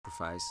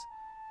sacrifice,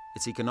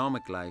 its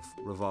economic life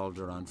revolved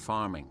around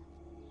farming.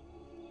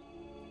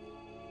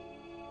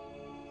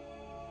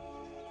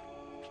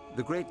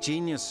 The great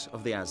genius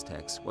of the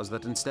Aztecs was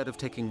that instead of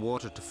taking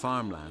water to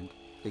farmland,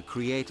 they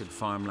created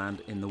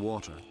farmland in the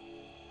water.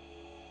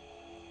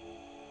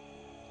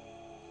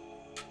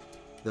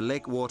 The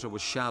lake water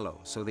was shallow,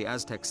 so the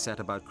Aztecs set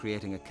about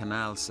creating a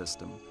canal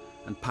system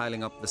and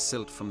piling up the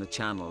silt from the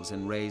channels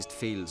in raised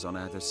fields on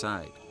either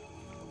side.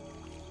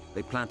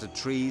 They planted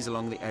trees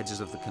along the edges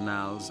of the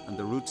canals, and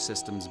the root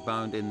systems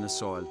bound in the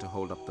soil to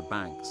hold up the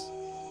banks.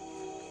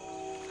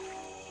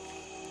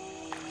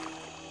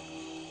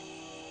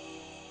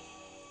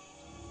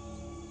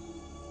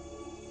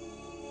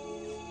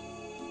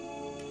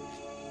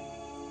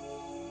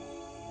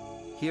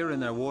 Here in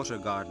their water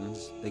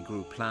gardens, they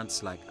grew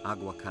plants like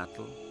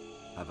aguacatl,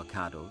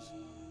 avocados,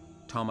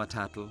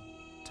 tomatatl,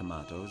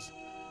 tomatoes,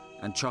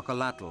 and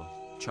chocolatl,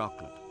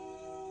 chocolate,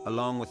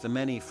 along with the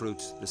many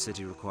fruits the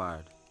city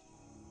required.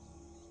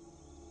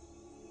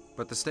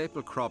 But the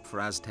staple crop for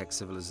Aztec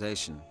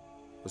civilization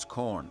was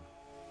corn.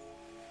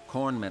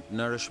 Corn meant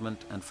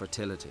nourishment and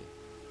fertility.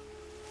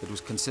 It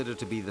was considered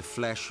to be the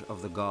flesh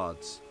of the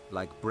gods,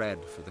 like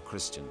bread for the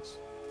Christians.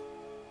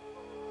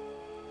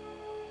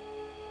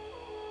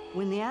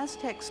 When the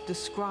Aztecs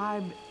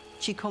describe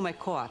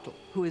Chicomecoatl,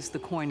 who is the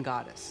corn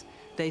goddess,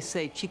 they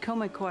say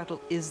Chicomecoatl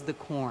is the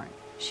corn.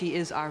 She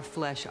is our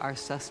flesh, our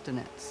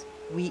sustenance.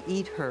 We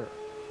eat her.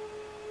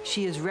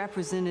 She is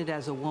represented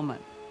as a woman.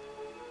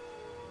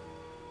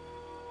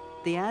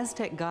 The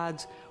Aztec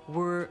gods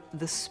were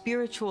the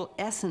spiritual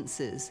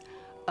essences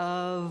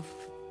of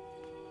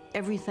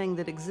everything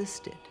that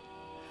existed.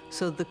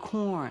 So the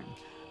corn,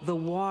 the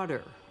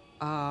water,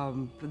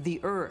 the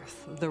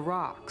earth, the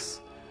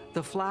rocks,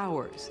 the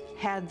flowers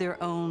had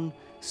their own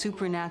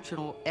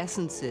supernatural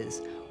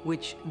essences,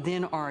 which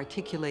then are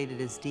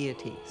articulated as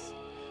deities.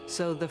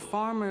 So the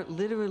farmer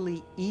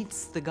literally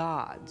eats the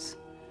gods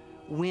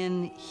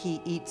when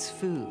he eats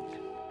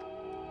food.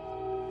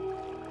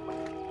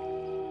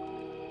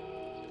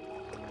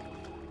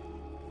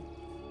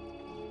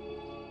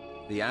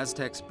 The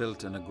Aztecs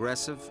built an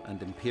aggressive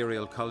and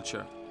imperial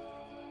culture,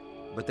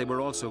 but they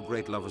were also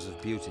great lovers of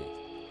beauty.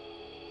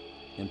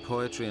 In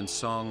poetry and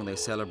song, they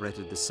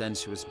celebrated the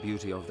sensuous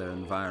beauty of their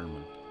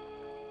environment.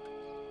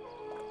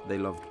 They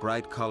loved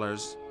bright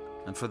colors,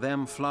 and for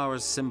them,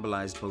 flowers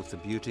symbolized both the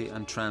beauty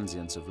and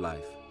transience of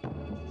life.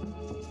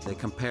 They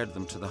compared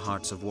them to the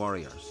hearts of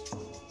warriors.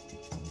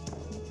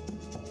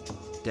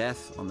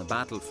 Death on the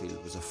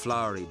battlefield was a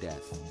flowery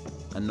death,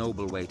 a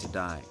noble way to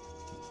die.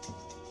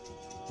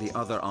 The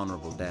other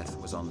honorable death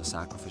was on the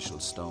sacrificial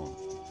stone.